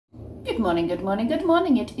Good morning, good morning, good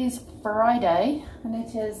morning. It is Friday and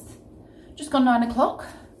it is just gone 9 o'clock.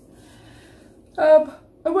 I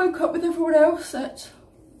woke up with everyone else at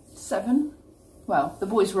 7. Well, the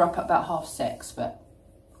boys were up at about 6:30, but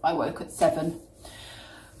I woke at 7.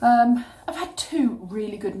 I've had 2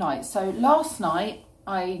 really good nights. So last night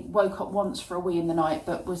I woke up once for a wee in the night,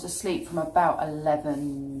 but was asleep from about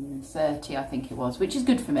 11:30, I think it was, which is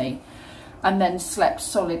good for me. And then slept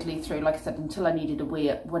solidly through, like I said, until I needed a wee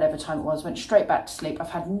at whatever time it was. Went straight back to sleep. I've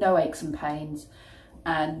had no aches and pains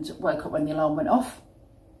and woke up when the alarm went off.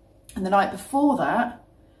 And the night before that,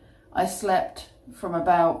 I slept from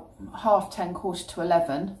about 10:30,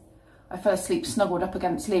 11:15. I fell asleep snuggled up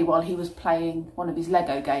against Lee while he was playing one of his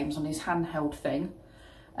Lego games on his handheld thing,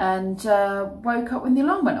 and woke up when the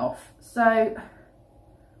alarm went off. So,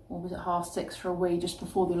 or was it 6:30 for a wee just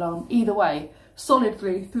before the alarm? Either way,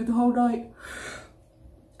 solidly through the whole night,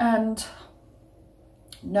 and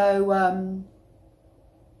no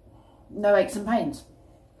aches and pains.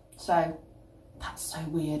 So that's so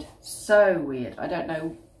weird, so weird. I don't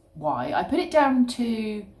know why. I put it down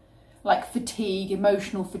to like fatigue,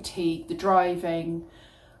 emotional fatigue, the driving,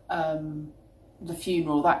 the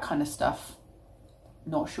funeral, that kind of stuff.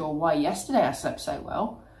 Not sure why yesterday I slept so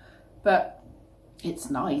well, but it's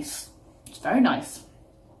nice. It's very nice.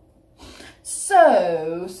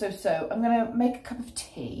 So I'm gonna make a cup of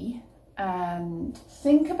tea and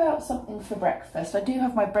think about something for breakfast. I do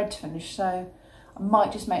have my bread to finish, so I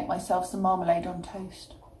might just make myself some marmalade on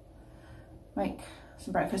toast. Make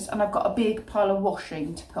some breakfast, and I've got a big pile of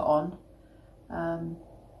washing to put on. And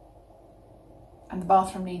the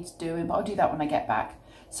bathroom needs doing, but I'll do that when I get back.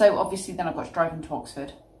 So obviously then I've got to drive into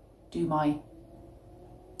Oxford, do my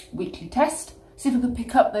weekly test, see if I can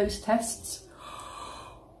pick up those tests.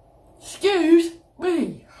 Excuse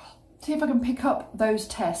me. See if I can pick up those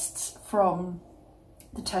tests from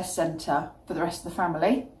the test centre for the rest of the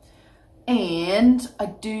family. And I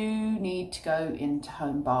do need to go into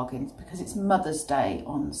Home Bargains because it's Mother's Day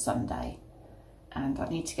on Sunday and I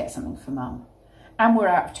need to get something for Mum. And we're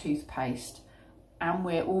out of toothpaste and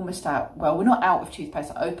we're almost out. Well, we're not out of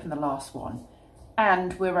toothpaste. I opened the last one,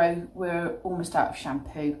 and we're almost out of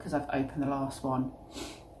shampoo because I've opened the last one.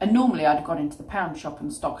 And normally I'd have gone into the pound shop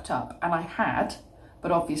and stocked up, and I had,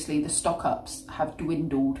 but obviously the stock ups have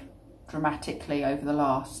dwindled dramatically over the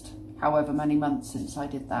last however many months since I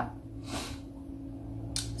did that.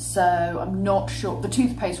 So I'm not sure. The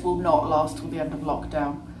toothpaste will not last till the end of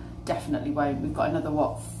lockdown. Definitely won't. We've got another,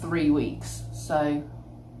 what, 3 weeks. So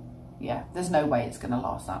yeah, there's no way it's going to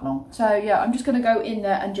last that long. So yeah, I'm just going to go in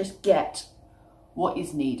there and just get what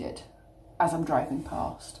is needed as I'm driving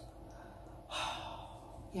past.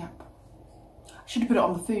 Yep. I should have put it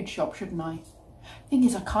on the food shop, shouldn't I? Thing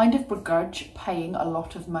is, I kind of begrudge paying a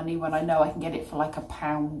lot of money when I know I can get it for like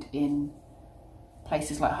 £1 in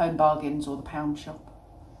places like Home Bargains or the pound shop.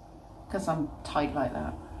 Because I'm tight like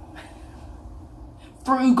that.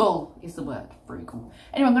 Frugal is the word, frugal.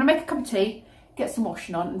 Anyway, I'm going to make a cup of tea, get some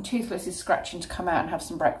washing on, and Toothless is scratching to come out and have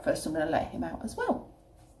some breakfast. I'm going to let him out as well.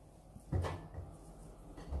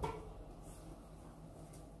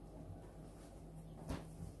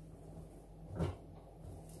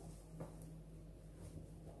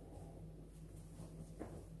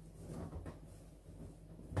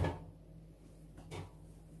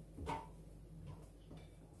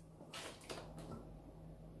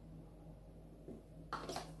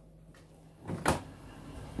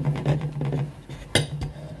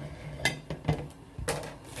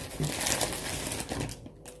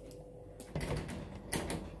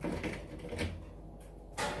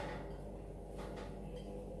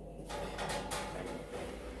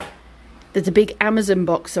 There's a big Amazon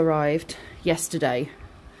box arrived yesterday,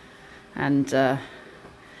 and I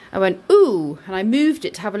went, ooh, and I moved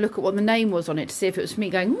it to have a look at what the name was on it to see if it was for me,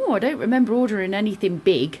 going, oh, I don't remember ordering anything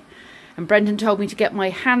big. And Brendan told me to get my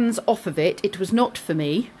hands off of it. It was not for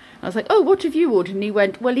me. I was like, oh, what have you ordered? And he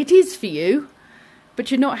went, well, it is for you,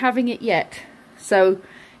 but you're not having it yet. So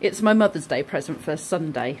it's my Mother's Day present for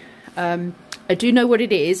Sunday. I do know what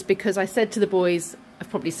it is because I said to the boys, I've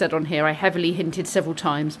probably said on here, I heavily hinted several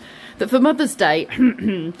times, that for Mother's Day,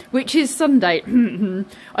 which is Sunday,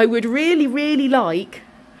 I would really, really like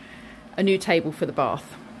a new table for the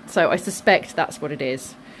bath. So I suspect that's what it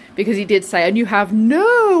is. Because he did say, and you have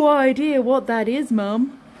no idea what that is,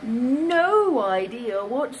 Mum. No idea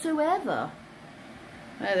whatsoever.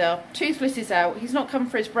 There they are. Toothless is out. He's not come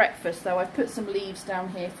for his breakfast, though. I've put some leaves down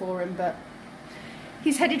here for him, but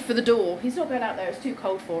he's headed for the door. He's not going out there. It's too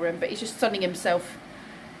cold for him, but he's just sunning himself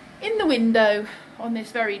in the window on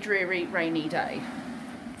this very dreary, rainy day.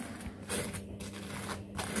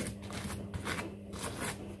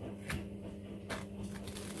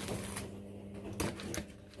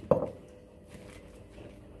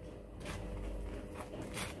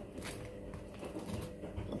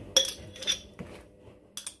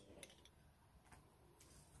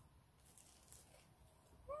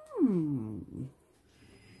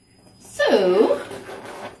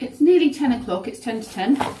 it's nearly 10 o'clock, it's 10 to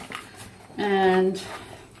 10. And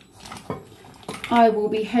I will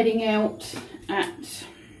be heading out at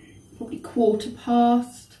probably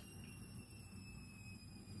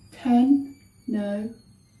 10. No,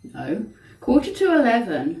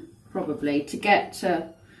 11:15 probably, to get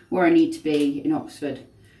to where I need to be in Oxford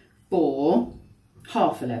for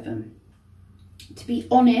 11:30. To be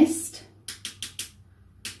honest,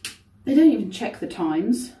 they don't even check the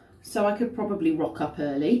times, so I could probably rock up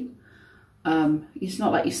early. It's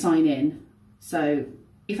not like you sign in, so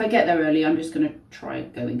if I get there early, I'm just going to try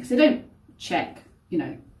going, because they don't check, you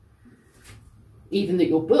know, even that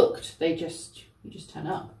you're booked. You just turn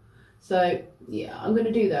up. So yeah, I'm going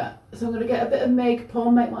to do that. So I'm going to get a bit of makeup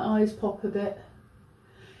on, make my eyes pop a bit.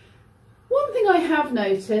 One thing I have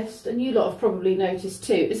noticed, and you lot have probably noticed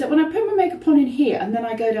too, is that when I put my makeup on in here and then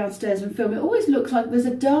I go downstairs and film, it always looks like there's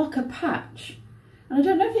a darker patch. And I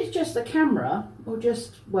don't know if it's just the camera or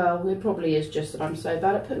just, well, it probably is just that I'm so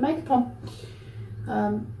bad at putting makeup on.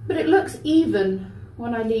 But it looks even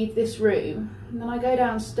when I leave this room, and then I go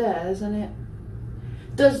downstairs and it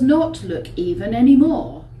does not look even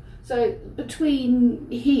anymore. So between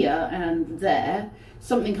here and there,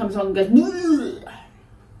 something comes on and goes, "Bleh."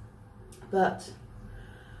 But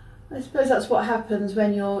I suppose that's what happens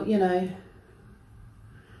when you're, you know,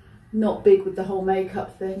 not big with the whole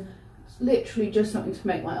makeup thing. It's literally just something to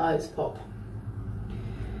make my eyes pop.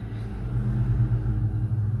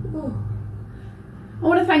 Ooh. I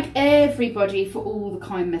want to thank everybody for all the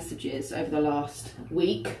kind messages over the last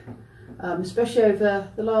week, especially over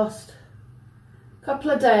the last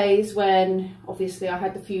couple of days when obviously I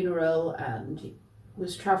had the funeral and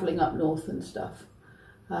was travelling up north and stuff.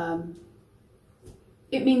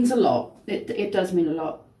 It means a lot. It does mean a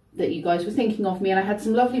lot that you guys were thinking of me, and I had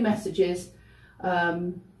some lovely messages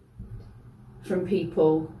from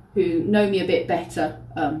people who know me a bit better,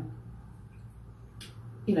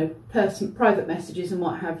 you know, private messages and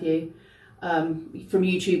what have you, from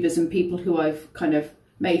YouTubers and people who I've kind of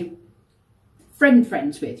made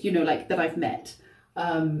friends with, you know, like that I've met.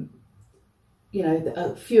 You know,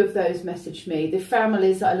 a few of those messaged me. The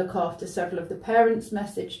families that I look after, several of the parents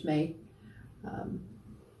messaged me.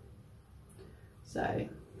 So,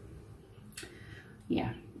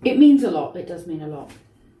 yeah, it means a lot. It does mean a lot.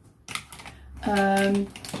 Let's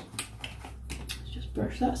just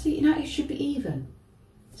brush that. See, now it should be even.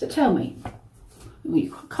 So tell me, well,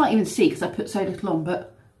 you can't even see because I put so little on,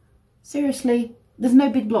 but seriously, there's no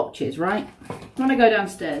big blotches, right? When I go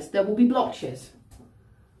downstairs, there will be blotches.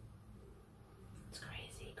 It's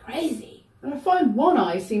crazy, crazy. And I find one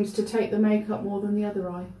eye seems to take the makeup more than the other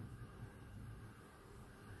eye.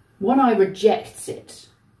 One eye rejects it.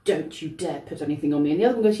 Don't you dare put anything on me. And the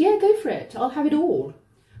other one goes, yeah, go for it. I'll have it all.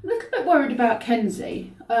 I'm a little bit worried about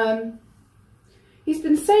Kenzie. He's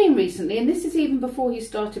been saying recently, and this is even before he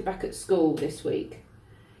started back at school this week,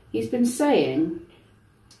 he's been saying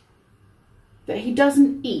that he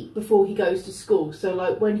doesn't eat before he goes to school. So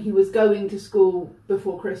like when he was going to school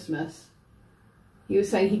before Christmas, he was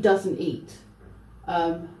saying he doesn't eat.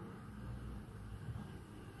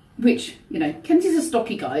 Which, you know, Kenzie's a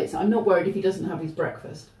stocky guy, so I'm not worried if he doesn't have his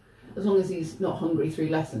breakfast, as long as he's not hungry through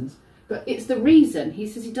lessons. But it's the reason, he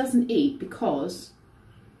says he doesn't eat because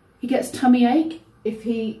he gets tummy ache if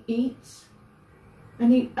he eats.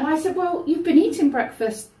 And I said, well, you've been eating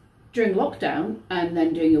breakfast during lockdown and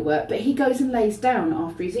then doing your work, but he goes and lays down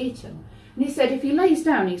after he's eaten. And he said if he lays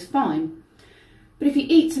down, he's fine. But if he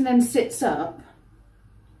eats and then sits up,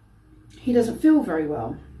 he doesn't feel very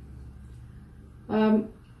well.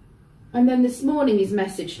 And then this morning he's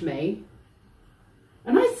messaged me,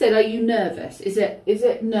 and I said, are you nervous? Is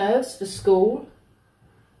it nerves for school?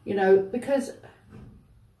 You know, because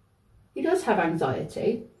he does have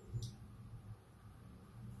anxiety.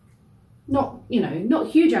 Not, you know, not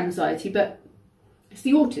huge anxiety, but it's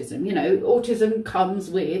the autism, you know. Autism comes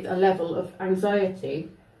with a level of anxiety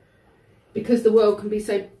because the world can be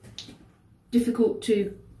so difficult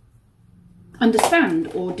to understand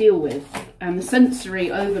or deal with, and the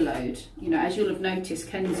sensory overload, you know, as you'll have noticed,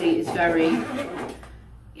 Kenzie is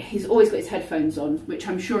he's always got his headphones on, which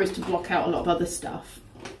I'm sure is to block out a lot of other stuff.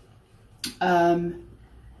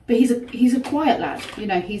 But he's a quiet lad, you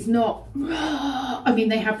know. He's not, I mean,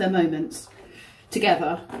 they have their moments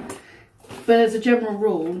together, but as a general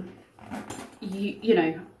rule, you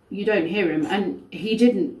know, you don't hear him. And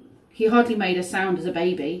he hardly made a sound as a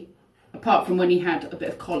baby, apart from when he had a bit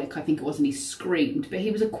of colic, I think it was, and he screamed. But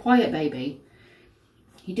he was a quiet baby.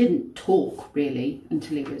 He didn't talk really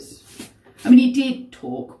until he was, I mean, he did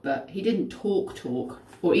talk, but he didn't talk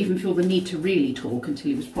or even feel the need to really talk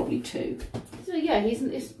until he was probably 2. So yeah,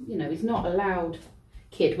 you know, he's not allowed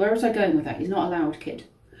kid. Where was I going with that? He's not allowed kid.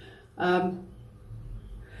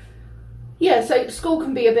 Yeah, so school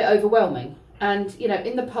can be a bit overwhelming. And, you know,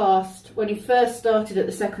 in the past, when he first started at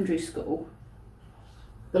the secondary school,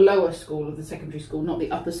 the lower school of the secondary school, not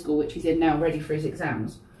the upper school, which he's in now, ready for his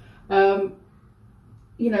exams,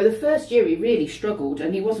 you know, the first year he really struggled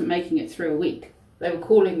and he wasn't making it through a week. They were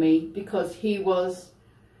calling me because he was,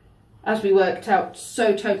 as we worked out,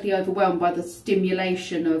 so totally overwhelmed by the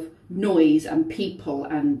stimulation of noise and people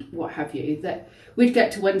and what have you, that we'd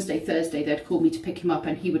get to Wednesday, Thursday, they'd call me to pick him up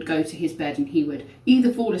and he would go to his bed and he would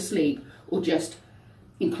either fall asleep or just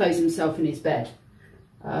enclose himself in his bed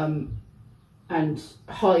and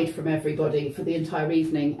hide from everybody for the entire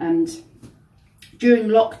evening. And during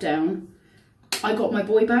lockdown, I got my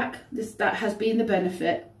boy back. That has been the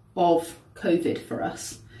benefit of COVID for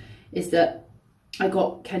us, is that I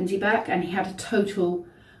got Kenzie back and he had a total,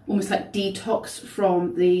 almost like detox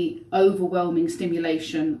from the overwhelming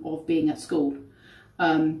stimulation of being at school.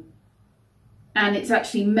 And it's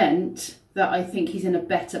actually meant that I think he's in a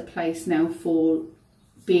better place now for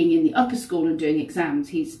being in the upper school and doing exams.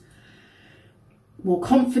 He's more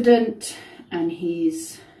confident and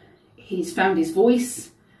he's found his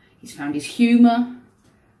voice. He's found his humour.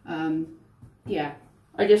 Yeah,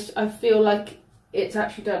 I feel like it's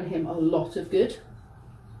actually done him a lot of good.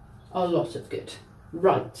 A lot of good.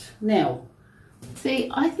 Right, now, see,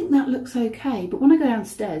 I think that looks okay, but when I go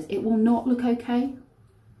downstairs, it will not look okay.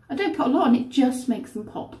 I don't put a lot on, it just makes them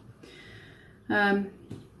pop.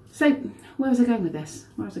 So, where was I going with this?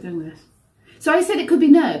 So I said it could be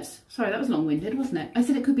nerves. Sorry, that was long-winded, wasn't it? I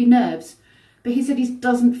said it could be nerves. But he said he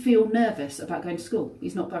doesn't feel nervous about going to school.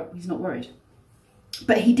 He's not worried.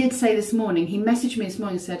 But he did say this morning, he messaged me this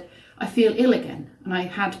morning and said, I feel ill again. And I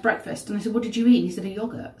had breakfast. And I said, what did you eat? And he said, a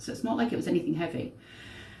yoghurt. So it's not like it was anything heavy.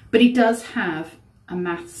 But he does have a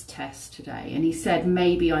maths test today. And he said,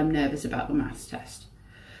 maybe I'm nervous about the maths test.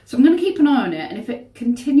 So I'm going to keep an eye on it. And if it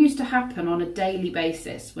continues to happen on a daily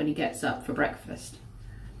basis when he gets up for breakfast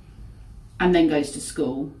and then goes to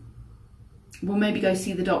school, we'll maybe go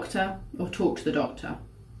see the doctor or talk to the doctor,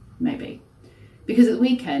 maybe. Because at the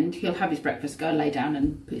weekend, he'll have his breakfast, go lay down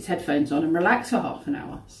and put his headphones on and relax for half an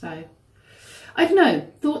hour. So, I don't know.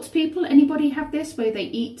 Thoughts, people? Anybody have this where they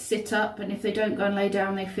eat, sit up, and if they don't go and lay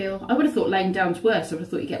down, they feel... I would have thought laying down's worse. I would have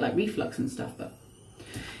thought you get like reflux and stuff, but...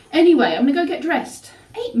 Anyway, I'm going to go get dressed.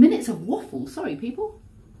 8 minutes of waffle. Sorry, people.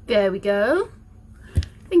 There we go.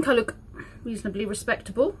 I think I look reasonably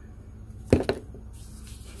respectable.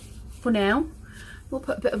 For now, we'll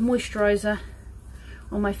put a bit of moisturiser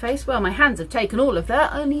on my face. Well, my hands have taken all of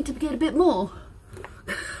that. I need to get a bit more.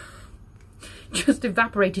 Just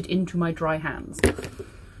evaporated into my dry hands.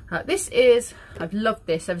 This is, I've loved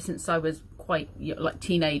this ever since I was quite like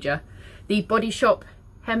teenager. The Body Shop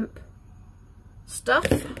hemp stuff.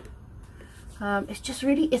 It's just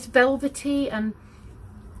really, it's velvety and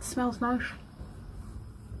smells nice.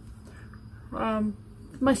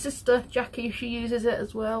 My sister Jackie, she uses it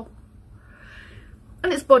as well.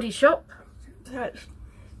 And it's Body Shop, so it's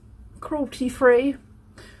cruelty free.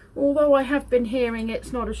 Although I have been hearing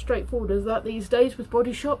it's not as straightforward as that these days with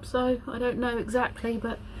Body Shop, so I don't know exactly,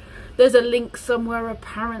 but there's a link somewhere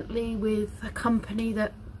apparently with a company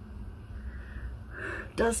that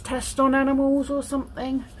does tests on animals or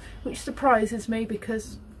something, which surprises me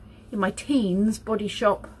because in my teens, Body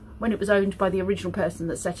Shop, when it was owned by the original person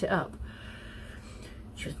that set it up,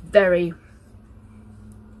 she was very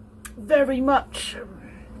much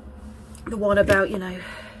the one about, you know,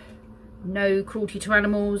 no cruelty to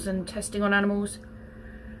animals and testing on animals.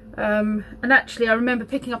 And actually I remember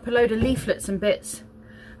picking up a load of leaflets and bits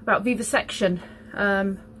about vivisection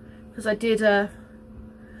because I think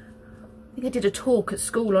I did a talk at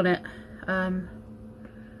school on it, and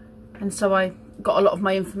so I got a lot of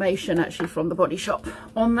my information actually from the Body Shop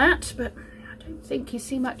on that, but I don't think you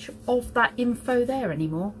see much of that info there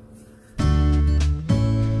anymore.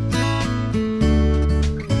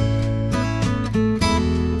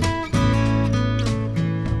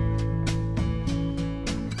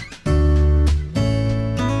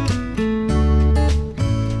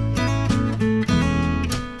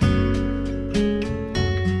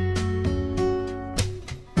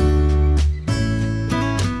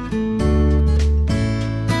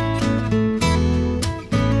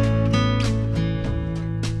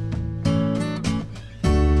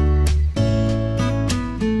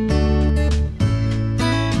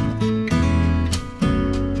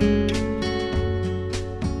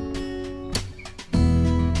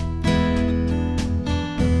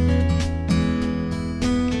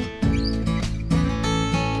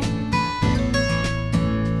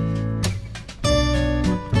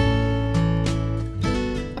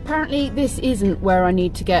 apparently this isn't where I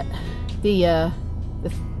need to get the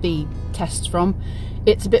tests from.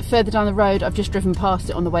 It's a bit further down the road. I've just driven past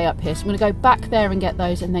it on the way up here, so I'm going to go back there and get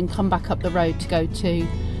those, and then come back up the road to go to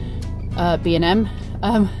B&M.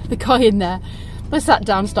 The guy in there, I sat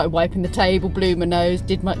down, started wiping the table, blew my nose,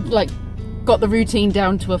 did my, like, got the routine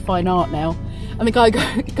down to a fine art now, and the guy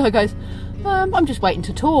goes, I'm just waiting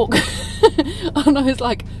to talk. And I was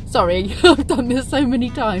like, sorry, I've done this so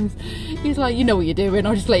many times. He's like, you know what you're doing,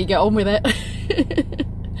 I'll just let you get on with it.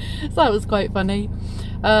 So that was quite funny.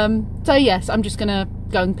 So yes, I'm just gonna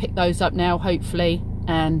go and pick those up now, hopefully,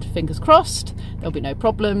 and fingers crossed there'll be no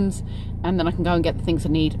problems, and then I can go and get the things I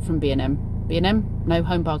need from B&M. B&M, no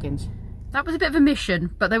home bargains. That was a bit of a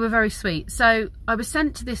mission, but they were very sweet. So I was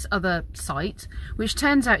sent to this other site, which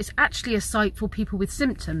turns out is actually a site for people with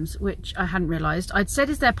symptoms, which I hadn't realised. I'd said,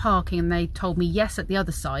 is there parking? And they told me yes at the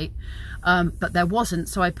other site, but there wasn't.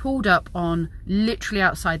 So I pulled up on literally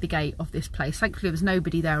outside the gate of this place. Thankfully there was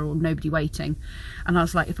nobody there or nobody waiting. And I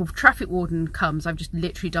was like, if a traffic warden comes, I've just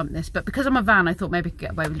literally dumped this. But because I'm a van, I thought maybe I could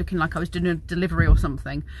get away with looking like I was doing a delivery or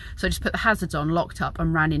something. So I just put the hazards on, locked up,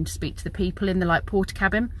 and ran in to speak to the people in the like porter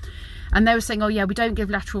cabin. And they were saying, oh yeah, we don't give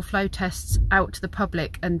lateral flow tests out to the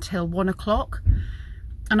public until 1 o'clock.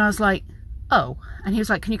 And I was like, oh. And he was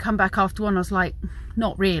like, can you come back after 1? I was like,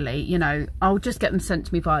 not really, you know, I'll just get them sent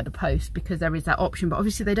to me via the post, because there is that option. But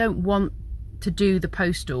obviously they don't want to do the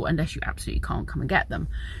postal unless you absolutely can't come and get them.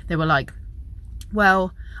 They were like,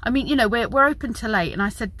 well, I mean, you know, we're open till 8. And I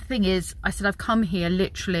said, the thing is, I said, I've come here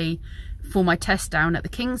literally for my test down at the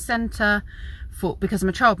King's Centre, because I'm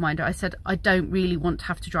a childminder. I said, I don't really want to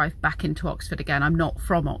have to drive back into Oxford again. I'm not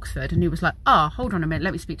from Oxford. And he was like, hold on a minute,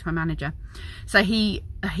 let me speak to my manager. So he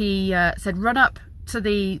said, run up to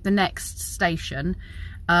the next station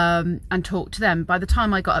and talk to them. By the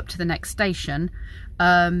time I got up to the next station,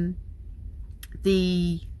 the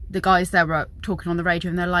guys there were talking on the radio,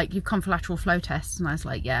 and they're like, you've come for lateral flow tests? And I was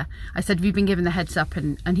like, yeah. I said, have you been given the heads up?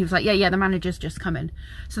 And he was like, yeah, the manager's just come in.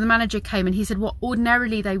 So the manager came, and he said what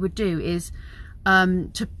ordinarily they would do is,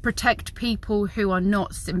 to protect people who are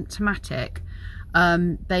not symptomatic,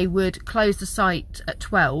 they would close the site at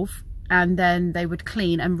 12, and then they would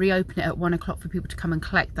clean and reopen it at 1 o'clock for people to come and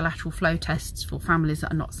collect the lateral flow tests for families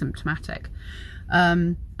that are not symptomatic.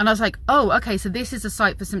 And I was like, oh, okay, so this is a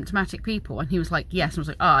site for symptomatic people? And he was like, yes. And I was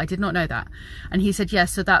like, oh, I did not know that. And he said,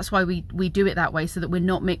 yes, so that's why we do it that way, so that we're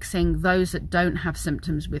not mixing those that don't have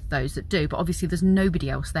symptoms with those that do. But obviously there's nobody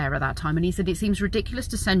else there at that time. And he said, it seems ridiculous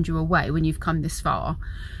to send you away when you've come this far.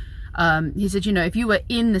 He said, you know, if you were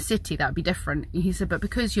in the city, that would be different. He said, but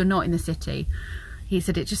because you're not in the city, he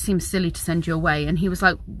said, it just seems silly to send you away. And he was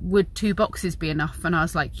like, would 2 boxes be enough? And I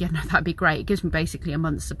was like, yeah, no, that'd be great. It gives me basically a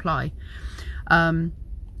month's supply.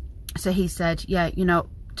 So he said, yeah, you know,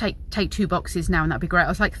 take 2 boxes now, and that'd be great. I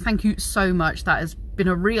was like, thank you so much. That has been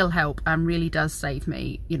a real help and really does save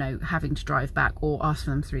me, you know, having to drive back or ask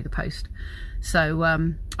for them through the post. So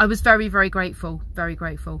I was very, very grateful, very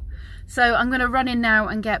grateful. So I'm going to run in now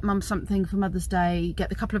and get Mum something for Mother's Day, get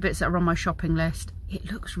the couple of bits that are on my shopping list. It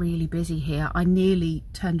looks really busy here. I nearly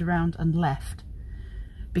turned around and left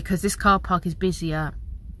because this car park is busier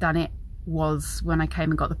than it was when I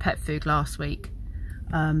came and got the pet food last week.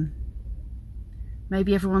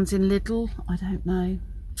 Maybe everyone's in Lidl, I don't know.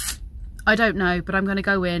 I don't know, but I'm going to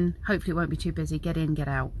go in. Hopefully it won't be too busy. Get in, get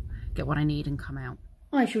out, get what I need and come out.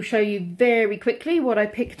 I shall show you very quickly what I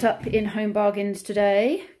picked up in Home Bargains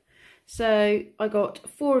today. So I got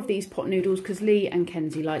 4 of these pot noodles because Lee and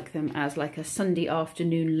Kenzie like them as like a Sunday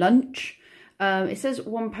afternoon lunch. It says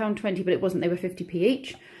 £1.20, but it wasn't, they were 50p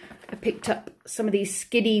each. I picked up some of these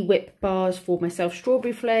skinny whip bars for myself,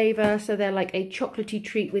 strawberry flavour, so they're like a chocolatey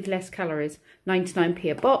treat with less calories, 99p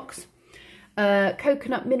a box.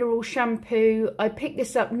 Coconut mineral shampoo. I picked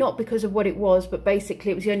this up not because of what it was, but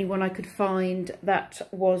basically it was the only one I could find that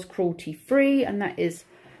was cruelty free, and that is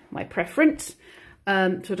my preference. So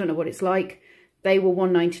I don't know what it's like. They were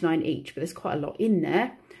 £1.99 each, but there's quite a lot in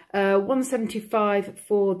there. £1.75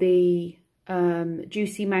 for the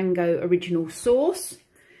juicy mango original sauce.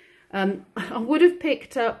 I would have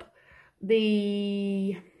picked up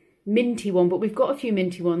the minty one, but we've got a few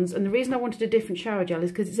minty ones, and the reason I wanted a different shower gel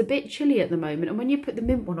is because it's a bit chilly at the moment, and when you put the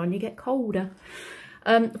mint one on you get colder.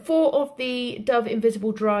 4 of the Dove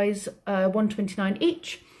Invisible Dries, £1.29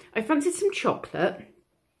 each. I fancied some chocolate,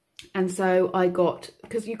 and so I got,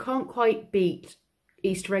 because you can't quite beat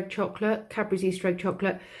Easter egg chocolate, Cadbury's Easter egg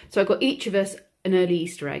chocolate, so I got each of us an early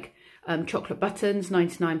Easter egg. Chocolate buttons,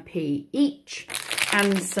 99p each,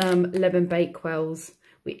 and some lemon bakewells,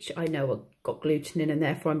 which I know have got gluten in, and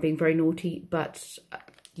therefore I'm being very naughty, but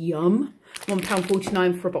yum.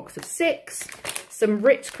 £1.49 for a box of 6. Some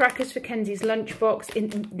Ritz crackers for Kenzie's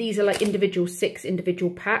lunchbox. These are like six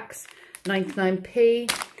individual packs, 99p.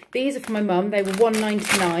 These are for my mum. They were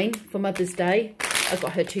 £1.99 for Mother's Day. I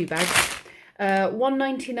got her 2 bags.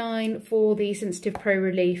 £1.99 for the Sensitive Pro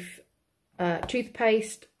Relief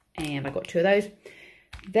toothpaste, and I got 2 of those.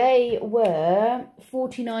 They were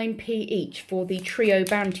 49p each for the Trio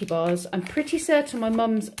Bounty bars. I'm pretty certain my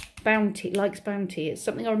mum's likes Bounty. It's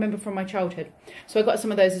something I remember from my childhood. So I got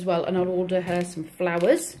some of those as well, and I'll order her some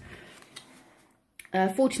flowers.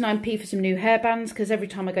 49p for some new hairbands, because every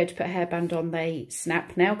time I go to put a hairband on, they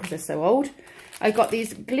snap now because they're so old. I got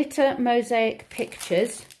these glitter mosaic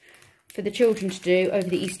pictures for the children to do over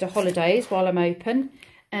the Easter holidays while I'm open,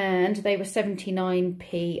 and they were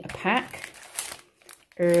 79p a pack.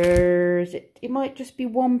 It might just be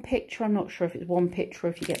 1 picture. I'm not sure if it's 1 picture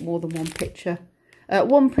or if you get more than 1 picture.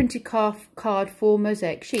 1 printed card, 4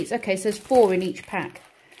 mosaic sheets. Okay, so there's 4 in each pack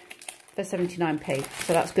for 79p.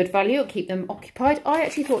 So that's good value. It'll keep them occupied. I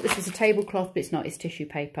actually thought this was a tablecloth, but it's not. It's tissue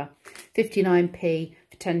paper. 59p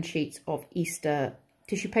for 10 sheets of Easter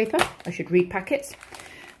tissue paper. I should read packets.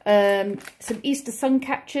 Some Easter sun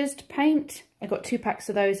catchers to paint. I got 2 packs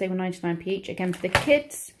of those. They were 99p each. Again for the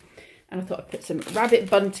kids. And I thought I'd put some rabbit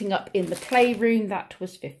bunting up in the playroom. That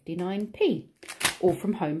was 59p. All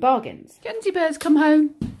from Home Bargains. Kenzie Bear's come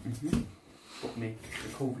home. Got me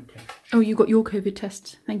the COVID test. Oh, you got your COVID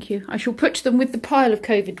tests. Thank you. I shall put them with the pile of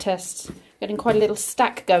COVID tests. Getting quite a little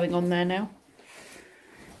stack going on there now.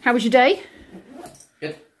 How was your day?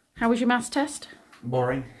 Good. How was your maths test?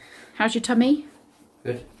 Boring. How's your tummy?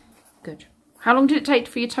 Good. Good. How long did it take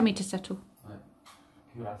for your tummy to settle?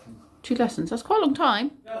 2 lessons. 2 lessons. That's quite a long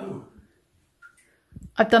time. No.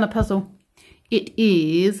 I've done a puzzle. It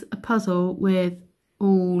is a puzzle with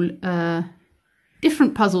all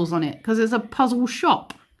different puzzles on it, because it's a puzzle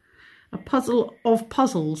shop. A puzzle of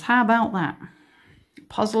puzzles. How about that?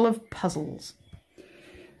 Puzzle of puzzles.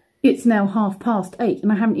 It's now 8:30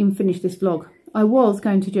 and I haven't even finished this vlog. I was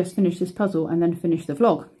going to just finish this puzzle and then finish the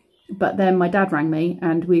vlog. But then my dad rang me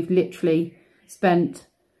and we've literally spent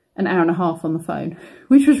an hour and a half on the phone,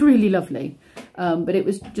 which was really lovely. But it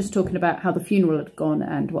was just talking about how the funeral had gone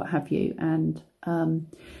and what have you. And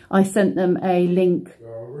I sent them a link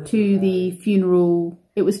to the funeral.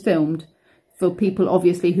 It was filmed for people,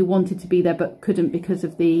 obviously, who wanted to be there but couldn't because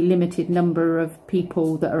of the limited number of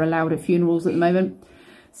people that are allowed at funerals at the moment.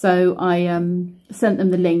 So I sent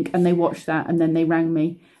them the link and they watched that, and then they rang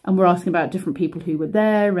me and were asking about different people who were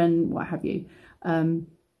there and what have you.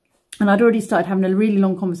 And I'd already started having a really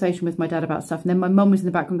long conversation with my dad about stuff. And then my mum was in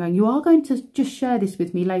the background going, "You are going to just share this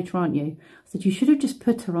with me later, aren't you?" I said, "You should have just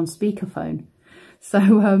put her on speakerphone." So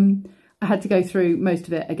I had to go through most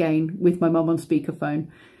of it again with my mum on speakerphone.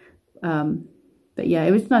 But yeah,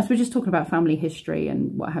 it was nice. We're just talking about family history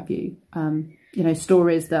and what have you. You know,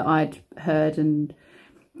 stories that I'd heard and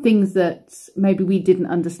things that maybe we didn't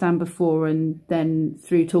understand before. And then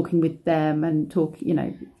through talking with them and you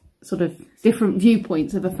know, sort of different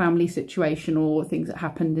viewpoints of a family situation or things that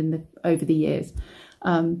happened over the years,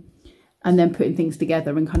 and then putting things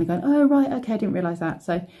together and kind of going, "Oh right, okay, I didn't realise that."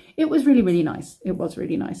 So it was really, really nice. It was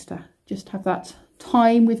really nice to just have that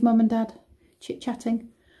time with mum and dad chit-chatting.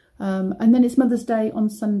 And then it's Mother's Day on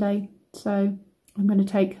Sunday, so I'm going to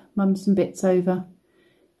take mum some bits over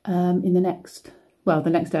in the next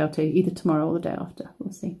day or two, either tomorrow or the day after.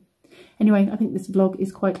 We'll see. Anyway, I think this vlog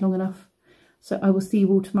is quite long enough. So I will see you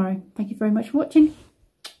all tomorrow. Thank you very much for watching.